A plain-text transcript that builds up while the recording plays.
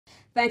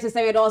Thanks for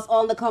staying with us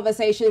on the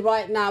conversation.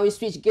 Right now, we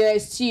switch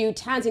gears to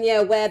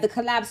Tanzania, where the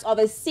collapse of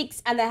a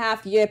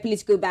 6.5-year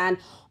political ban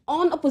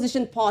on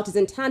opposition parties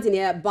in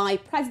Tanzania by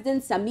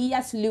President Samia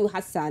Suluhu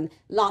Hassan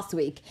last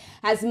week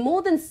has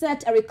more than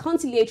set a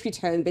reconciliatory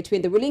tone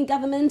between the ruling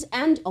government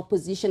and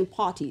opposition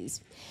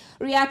parties.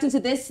 Reacting to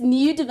this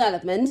new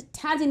development,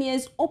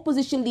 Tanzania's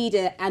opposition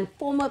leader and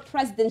former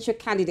presidential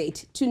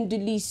candidate Tundu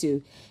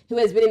Lissu, who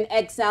has been in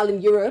exile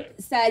in Europe,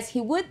 says he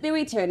would be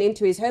returning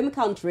to his home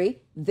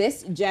country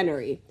this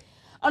January.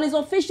 On his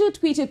official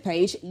Twitter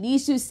page,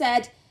 Lissu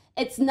said,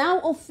 "It's now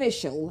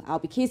official. I'll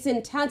be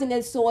kissing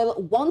Tanzania's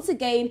soil once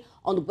again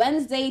on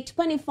Wednesday,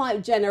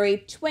 25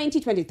 January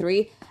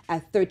 2023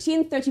 at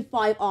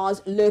 13:35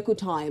 hours local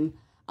time.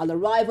 I'll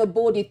arrive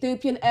aboard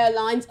Ethiopian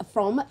Airlines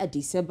from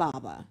Addis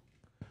Ababa."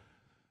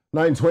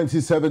 Now, in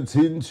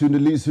 2017, Tundu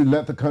Lissu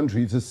left the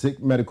country to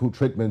seek medical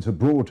treatment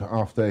abroad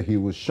after he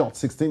was shot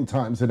 16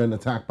 times in an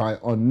attack by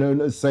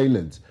unknown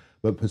assailants,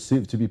 but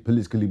perceived to be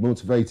politically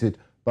motivated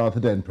by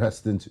the then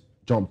President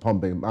John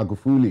Pombe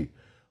Magufuli.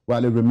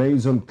 While it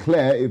remains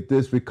unclear if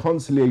this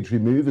reconciliatory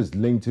move is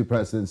linked to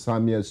President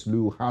Samia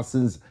Suluhu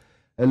Hassan's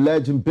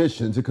alleged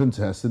ambition to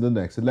contest in the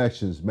next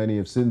elections, many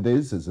have seen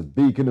this as a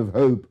beacon of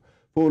hope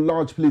for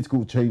large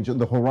political change on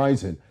the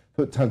horizon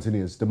for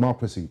Tanzania's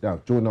democracy. Now,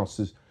 join us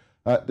to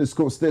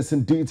discuss this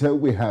in detail.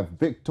 We have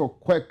Victor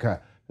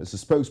Kweka as a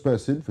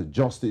spokesperson for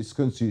Justice,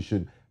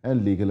 Constitution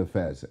and Legal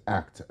Affairs,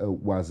 ACT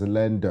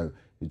Wazalendo.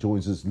 He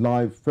joins us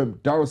live from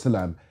Dar es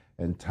Salaam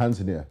in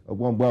Tanzania. A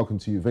warm welcome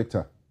to you,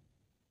 Victor.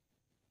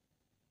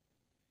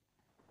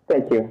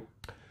 Thank you.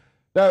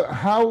 Now,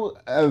 how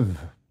have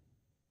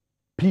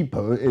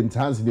people in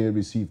Tanzania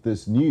received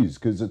this news?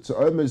 Because it's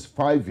almost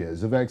 5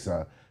 years of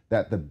exile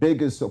that the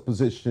biggest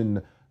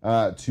opposition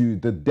to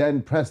the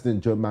then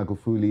President John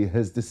Magufuli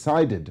has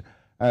decided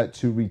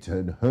to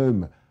return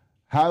home.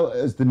 How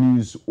has the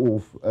news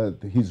of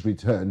his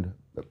return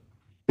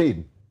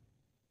been?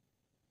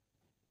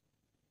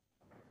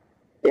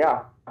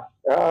 Yeah,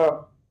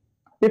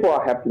 people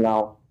are happy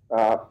now.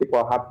 People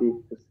are happy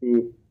to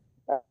see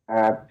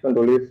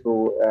Tundu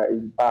Lissu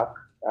is back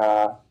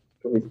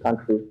to his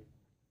country,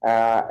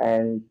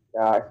 and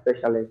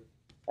especially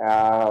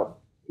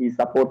his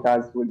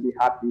supporters will be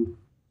happy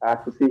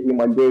to see him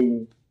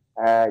again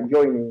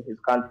joining his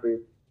country,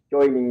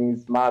 joining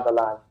his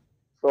motherland.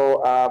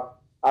 So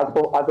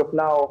as of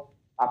now,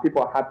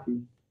 people are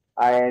happy,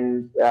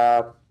 and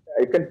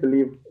I can't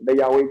believe they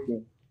are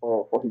waiting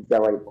for his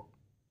arrival.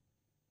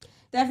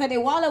 Definitely.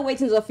 While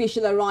awaiting his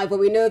official arrival,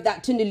 we know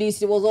that Tundu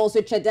Lissu was also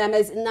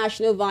Chadema's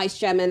national vice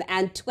chairman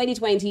and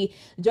 2020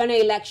 general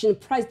election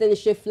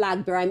presidential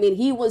flag bearer. I mean,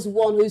 he was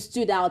one who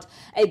stood out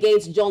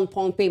against John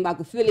Pombe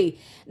Magufuli.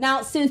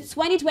 Now, since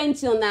 2020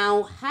 till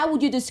now, how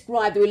would you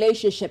describe the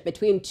relationship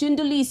between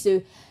Tundu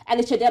Lissu and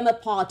the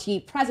Chadema party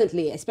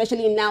presently,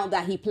 especially now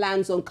that he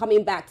plans on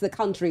coming back to the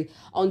country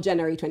on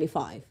January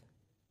 25?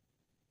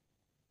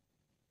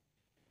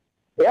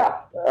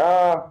 Yeah,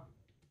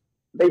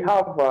 they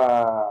have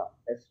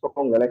a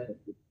strong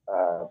relationship,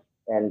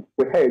 and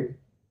we heard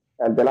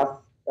the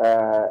last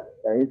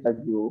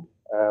interview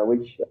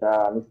which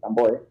Mr.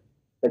 Mbowe,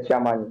 the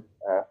chairman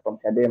from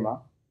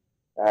Chadema,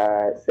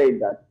 said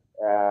that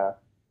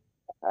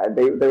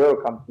they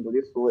welcome Tundu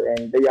Lissu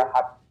and they are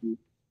happy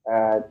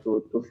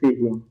to see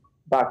him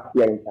back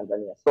here in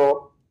Tanzania.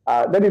 So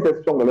there is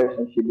a strong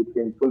relationship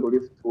between Tundu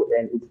Lissu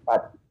and his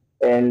party,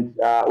 and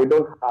we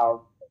don't have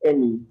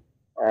any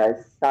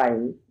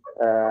sign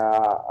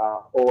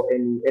or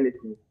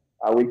anything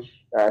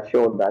which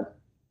shows that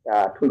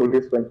Tundu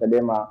Lissu and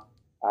Chadema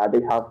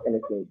they have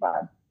anything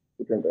bad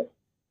between them.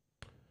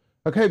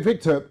 Okay,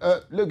 Victor,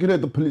 looking at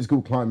the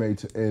political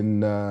climate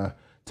in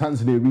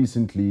Tanzania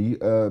recently,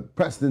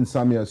 President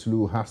Samia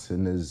Suluhu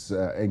Hassan is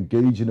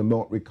engaged in a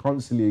more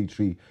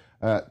reconciliatory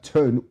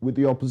tone with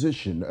the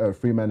opposition.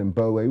 Freeman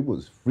Mbowe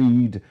was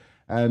freed,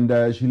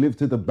 and she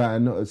lifted a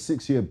ban, a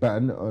 6-year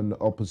ban on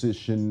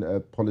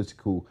opposition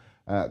political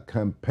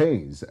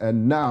campaigns.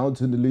 And now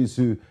Tundu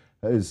Lissu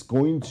is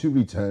going to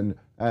return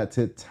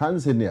to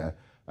Tanzania.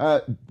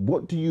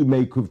 What do you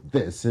make of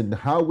this, and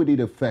how would it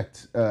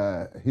affect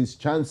his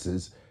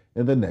chances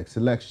in the next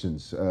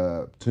elections,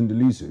 Tundu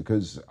Lissu?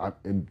 Because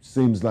it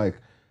seems like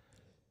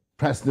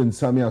President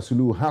Samia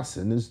Suluhu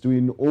Hassan is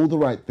doing all the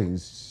right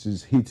things,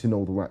 she's hitting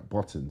all the right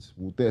buttons.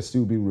 Will there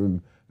still be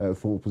room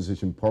for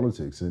opposition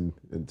politics in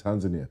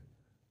Tanzania?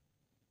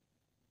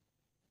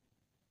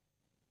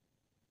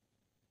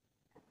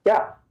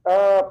 Yeah,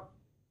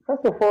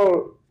 first of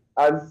all,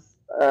 as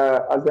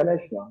a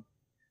nation,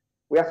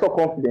 we are so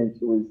confident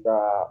with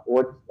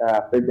what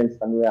President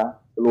Samia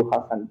Suluhu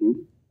Hassan did.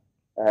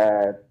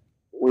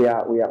 We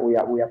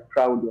are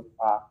proud of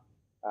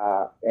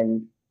her,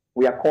 and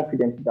we are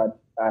confident that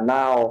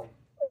now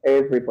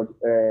each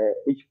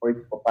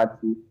political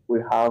party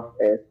will have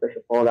a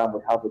special forum,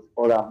 will have its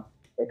forum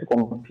to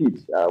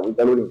compete with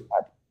the ruling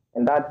party,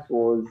 and that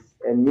was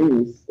a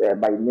miss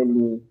by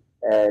many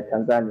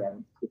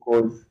Tanzanians,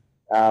 because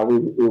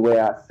we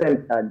were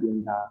centered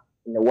in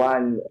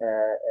one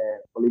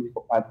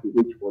political party,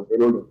 which was the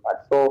ruling party.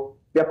 So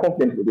we are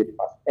confident with it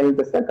first. And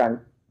the second,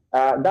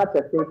 that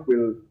I think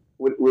will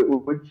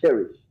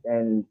cherish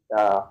and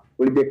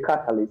will be a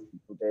catalyst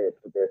to the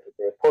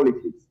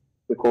politics,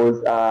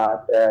 because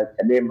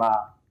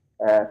Chadema,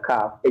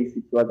 CAF,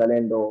 ACT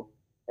Wazalendo,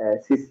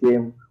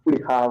 CCM, we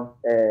have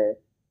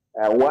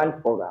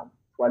one program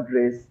to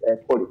address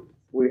politics.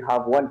 We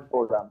have one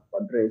program to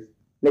address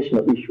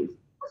national issues.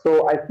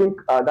 So I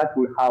think that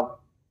will have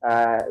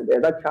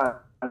that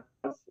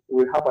chance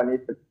will have an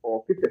effect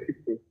for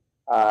 50-50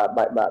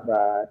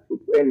 to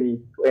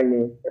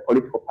any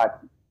political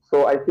party.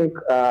 So I think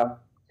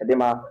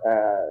Chadema,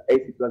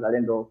 ACT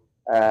Wazalendo,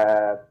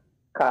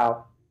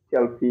 CAF,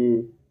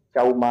 TLP,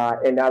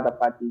 Chauma, and other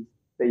parties,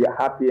 they are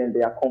happy and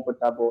they are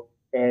comfortable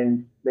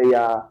and they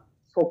are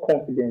so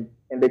confident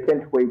and they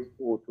can't wait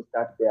to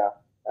start their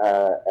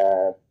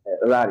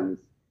rallies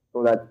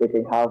so that they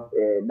can have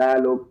a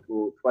dialogue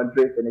to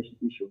address the national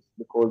issues.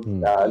 Because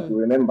as you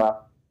remember,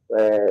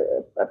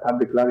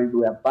 public rallies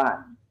were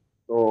banned.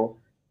 So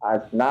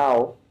as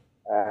now,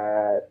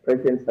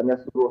 President Samia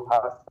Suluhu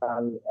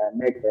Hassan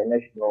make a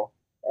national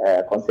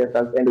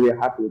consensus, and we are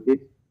happy with it.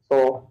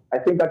 So I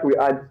think that we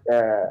add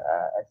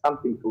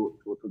something to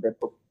the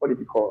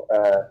political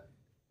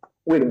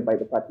willing by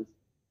the parties.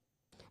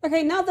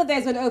 Okay, now that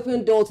there's an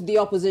open door to the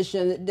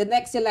opposition, the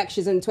next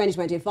elections in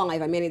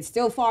 2025, I mean, it's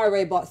still far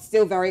away, but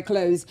still very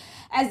close.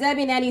 Has there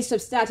been any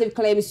substantive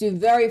claims to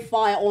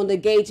verify or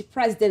negate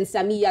President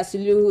Samia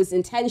Suluhu's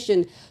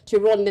intention to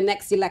run in the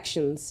next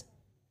elections?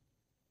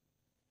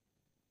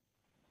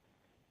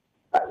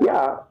 I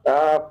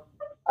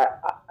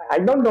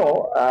don't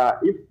know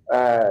if,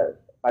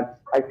 but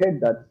I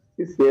heard that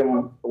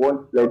CCM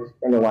won't let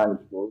anyone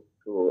to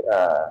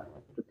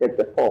take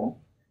the form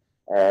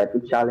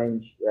to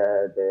challenge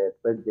the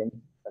president,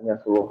 Samia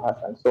Suluhu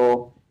Hassan.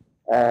 So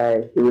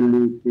he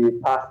will be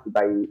passed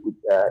by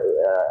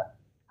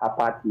her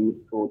party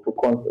to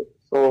contest.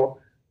 So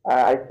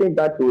I think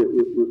that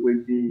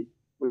will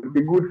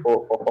be good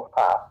for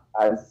her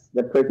as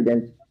the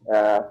president.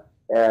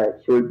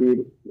 She will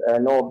be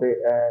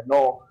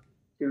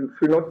she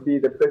should not be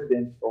the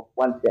president of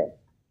one term.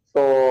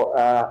 So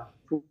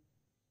to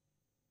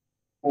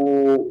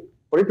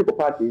political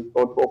parties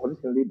or to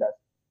opposition leaders,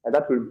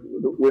 that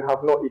will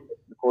have no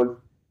effect, because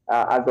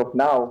as of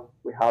now,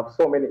 we have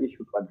so many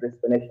issues to address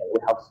the nation. We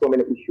have so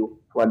many issues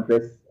to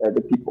address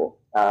the people.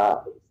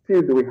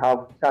 Still, we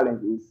have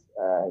challenges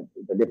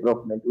the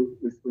development.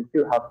 We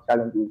still have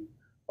challenges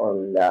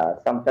on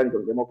some challenges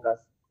on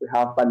democracy. We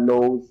have bad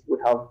laws. We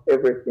have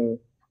everything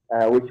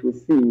which we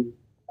see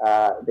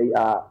they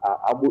are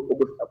obstacles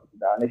to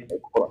the national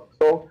economy.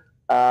 So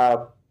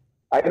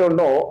I don't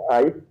know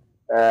if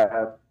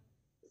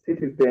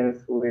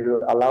citizens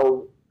will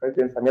allow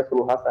President Samia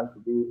Suluhu Hassan to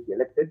be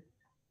elected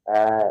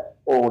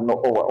or no,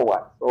 or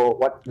what. So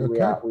what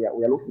we are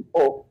looking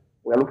for,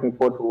 we are looking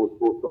for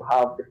to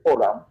have the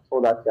forum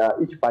so that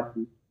each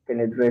party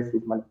can address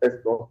its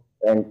manifesto,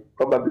 and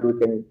probably we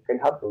can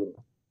have the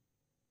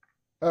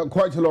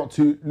quite a lot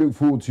to look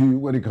forward to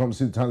when it comes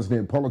to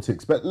Tanzanian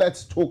politics. But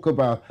let's talk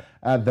about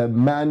the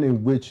man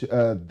in which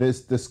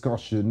this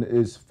discussion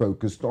is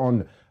focused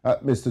on,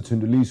 Mr.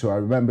 Tundu Lissu. I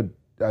remember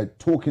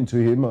talking to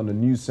him on a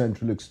News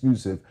Central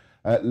exclusive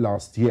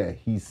last year.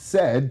 He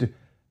said,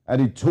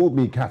 and he told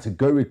me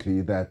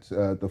categorically, that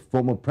the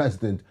former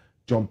president,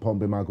 John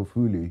Pombe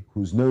Magufuli,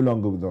 who's no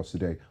longer with us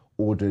today,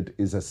 ordered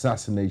his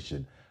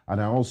assassination.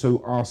 And I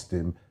also asked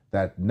him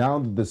that now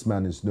that this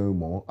man is no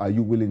more, are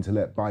you willing to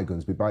let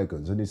bygones be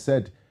bygones? And he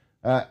said,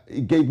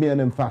 he gave me an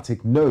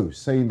emphatic no,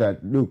 saying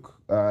that, look,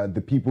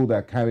 the people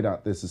that carried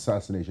out this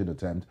assassination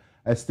attempt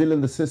are still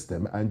in the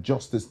system and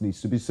justice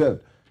needs to be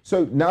served.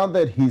 So now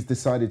that he's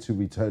decided to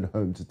return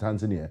home to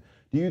Tanzania,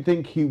 do you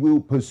think he will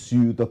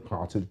pursue the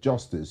path of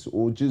justice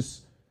or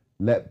just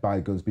let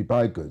bygones be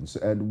bygones?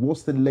 And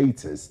what's the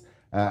latest?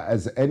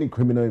 Has any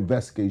criminal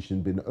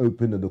investigation been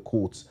opened in the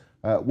courts?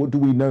 What do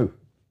we know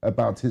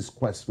about his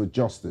quest for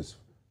justice?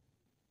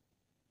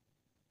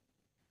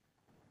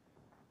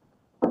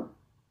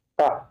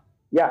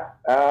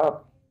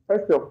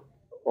 First of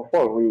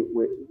all,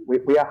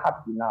 we are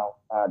happy now.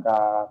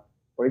 The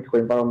political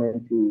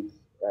environment is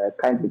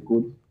kindly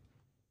good,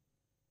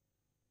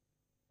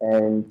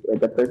 and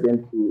the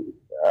president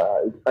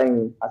is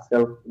trying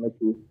herself to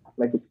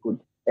make it good.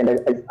 And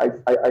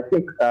I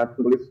think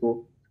Tundu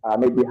Lissu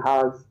maybe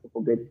has to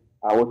forget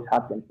what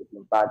happened to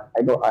him, but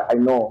I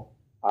know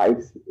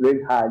it's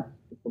really hard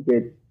to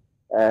forget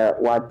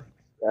what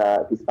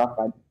he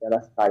suffered the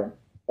last time,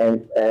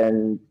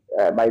 and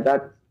by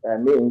that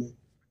means,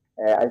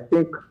 I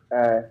think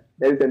there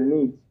is a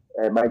need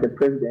by the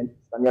president,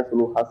 Samia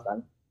Suluhu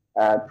Hassan,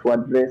 to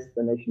address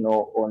the nation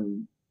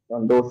on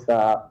those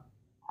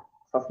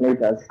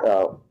assassinators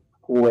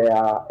who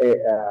were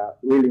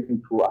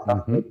willing to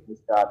assassinate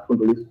Mr.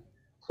 Tundu Lissu.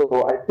 So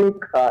I think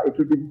it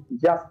would be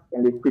just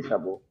and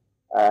equitable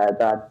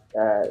that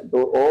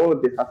all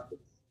the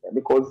suspects,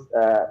 because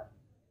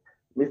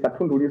Mr.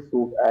 Tundu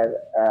Lissu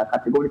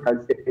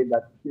categorically said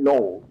that he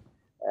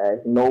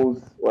knows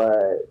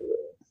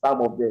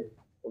some of the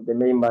of the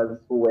members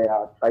who were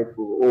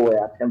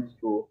attempts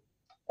to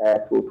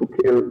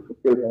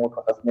kill him or to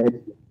assassinate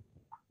him.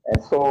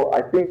 And so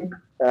I think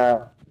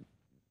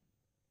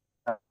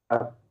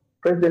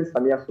President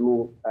Samia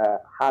Suluhu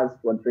has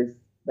to address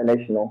the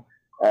nation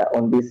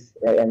on this,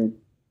 and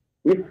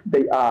if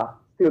they are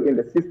still in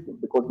the system,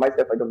 because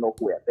myself I don't know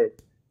who are there,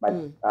 but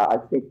I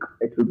think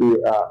it will be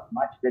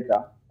much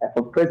better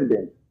for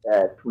President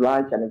to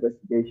launch an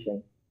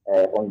investigation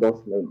on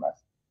those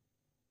members.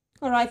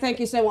 All right, thank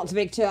you so much,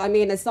 Victor. I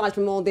mean, aside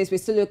from all this, we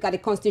still look at the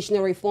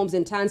constitutional reforms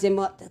in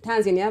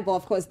Tanzania, but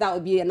of course, that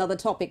would be another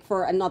topic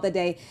for another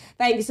day.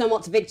 Thank you so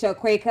much, Victor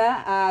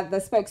Quaker, the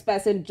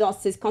spokesperson,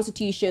 Justice,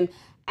 Constitution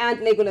and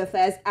Legal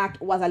Affairs at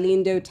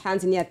Wazalendo,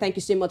 Tanzania. Thank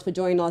you so much for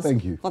joining us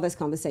for this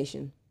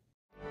conversation.